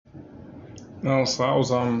No, so I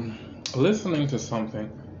was listening to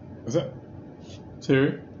something. Is that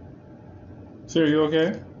Siri? Siri, you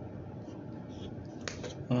okay?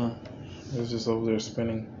 It was just over there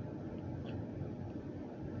spinning.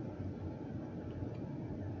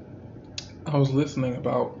 I was listening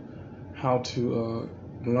about how to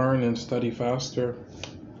learn and study faster.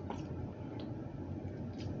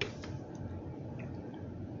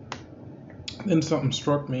 Then something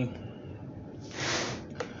struck me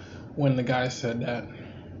when the guy said that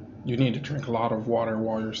you need to drink a lot of water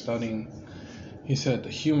while you're studying. He said the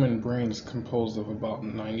human brain is composed of about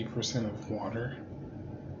 90% of water.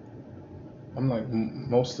 I'm like,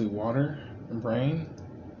 mostly water? Brain?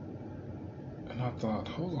 And I thought,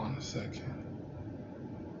 hold on a second.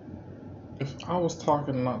 If I was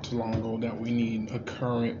talking not too long ago that we need a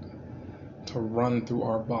current to run through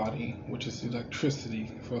our body, which is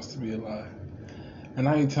electricity for us to be alive, and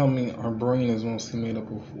now you tell me our brain is mostly made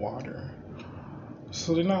up of water.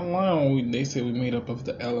 So they're not lying when they say we're made up of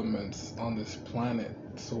the elements on this planet.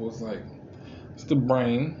 So it's like, it's the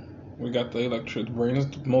brain. We got the electric. The brain is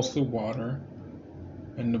mostly water,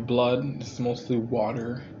 and the blood is mostly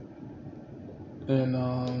water. And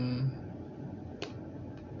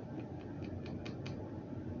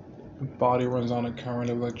the body runs on a current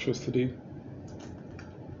of electricity.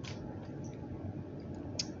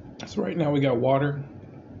 So right now we got water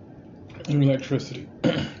and electricity.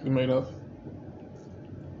 We made up.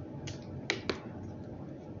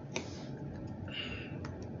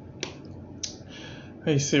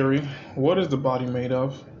 Hey Siri, what is the body made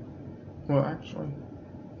of? Well, actually,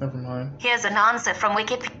 never mind. Here's an answer from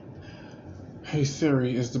Wikipedia. Hey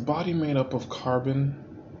Siri, is the body made up of carbon?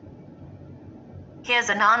 Here's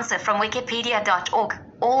an answer from Wikipedia.org.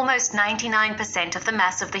 Almost 99% of the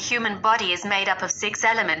mass of the human body is made up of 6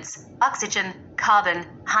 elements: oxygen, carbon,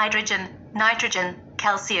 hydrogen, nitrogen,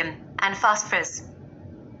 calcium, and phosphorus.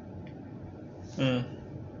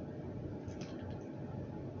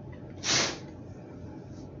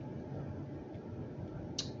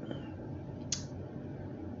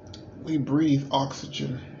 We breathe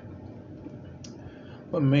oxygen,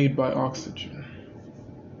 but made by oxygen.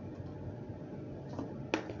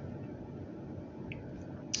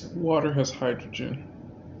 Water has hydrogen,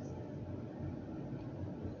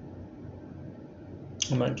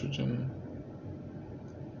 nitrogen,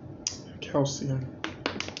 calcium.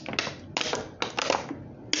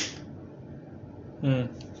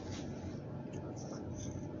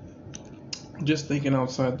 Just thinking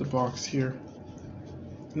outside the box here.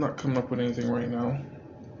 I'm not coming up with anything right now.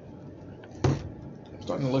 I'm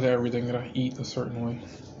starting to look at everything that I eat a certain way.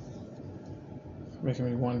 It's making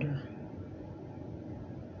me wonder.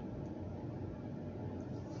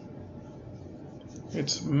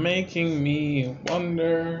 It's making me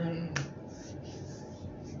wonder.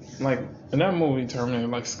 Like in that movie Terminator,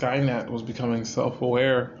 like Skynet was becoming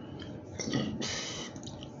self-aware.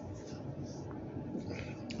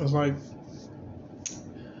 It was like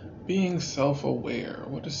being self-aware.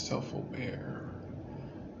 What is self-aware?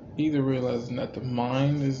 Either realizing that the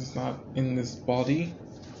mind is not in this body,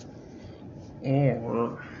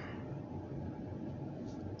 or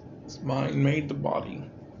this mind made the body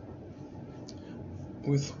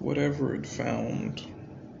with whatever it found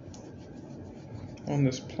on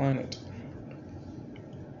this planet,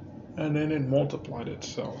 and then it multiplied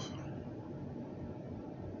itself.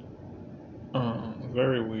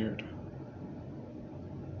 Very weird.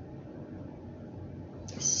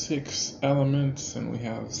 6 elements, and we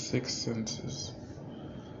have 6 senses.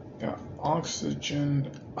 Got oxygen,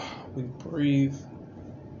 we breathe.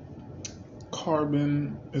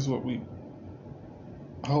 Carbon is what we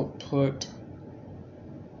output.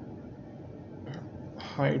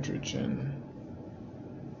 Hydrogen.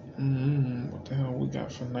 What the hell we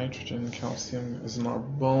got for nitrogen? Calcium is in our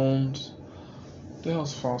bones. What the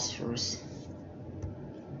hell's phosphorus?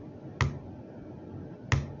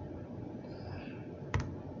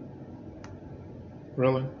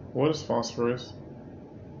 Really? What is phosphorus?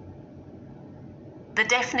 The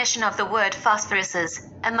definition of the word phosphorus is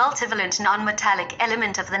a multivalent non-metallic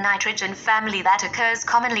element of the nitrogen family that occurs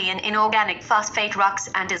commonly in inorganic phosphate rocks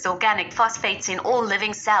and is organic phosphates in all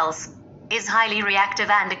living cells, is highly reactive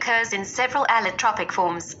and occurs in several allotropic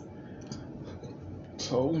forms.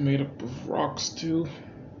 So made up of rocks too.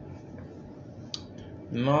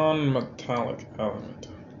 Non-metallic element.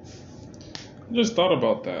 I just thought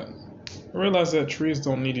about that. I realized that trees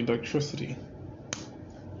don't need electricity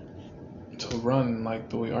to run like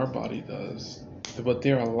the way our body does, but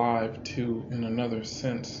they're alive too in another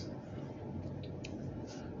sense.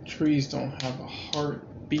 Trees don't have a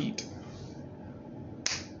heartbeat.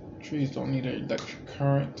 Trees don't need an electric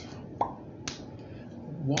current.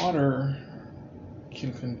 Water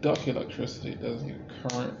can conduct electricity, it doesn't need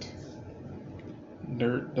current.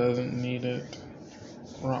 Dirt doesn't need it.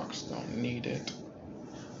 Rocks don't need it.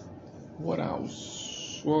 What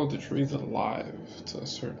else? Well, the tree's alive to a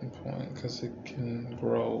certain point because it can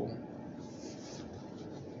grow.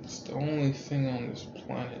 It's the only thing on this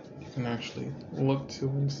planet you can actually look to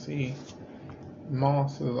and see.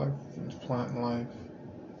 Moss is like plant life.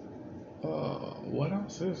 What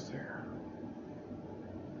else is there?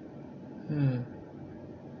 Damn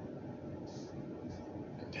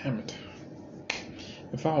it.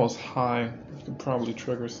 If I was high, I could probably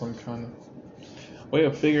trigger some kind of way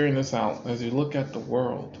of figuring this out as you look at the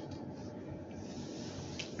world.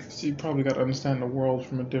 So you probably got to understand the world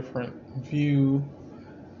from a different view.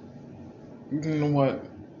 You know what?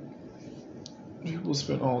 People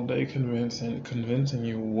spend all day convincing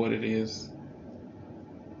you what it is.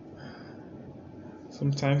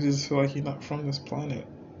 Sometimes you just feel like you're not from this planet.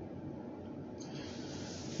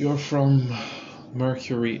 You're from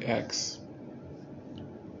Mercury X.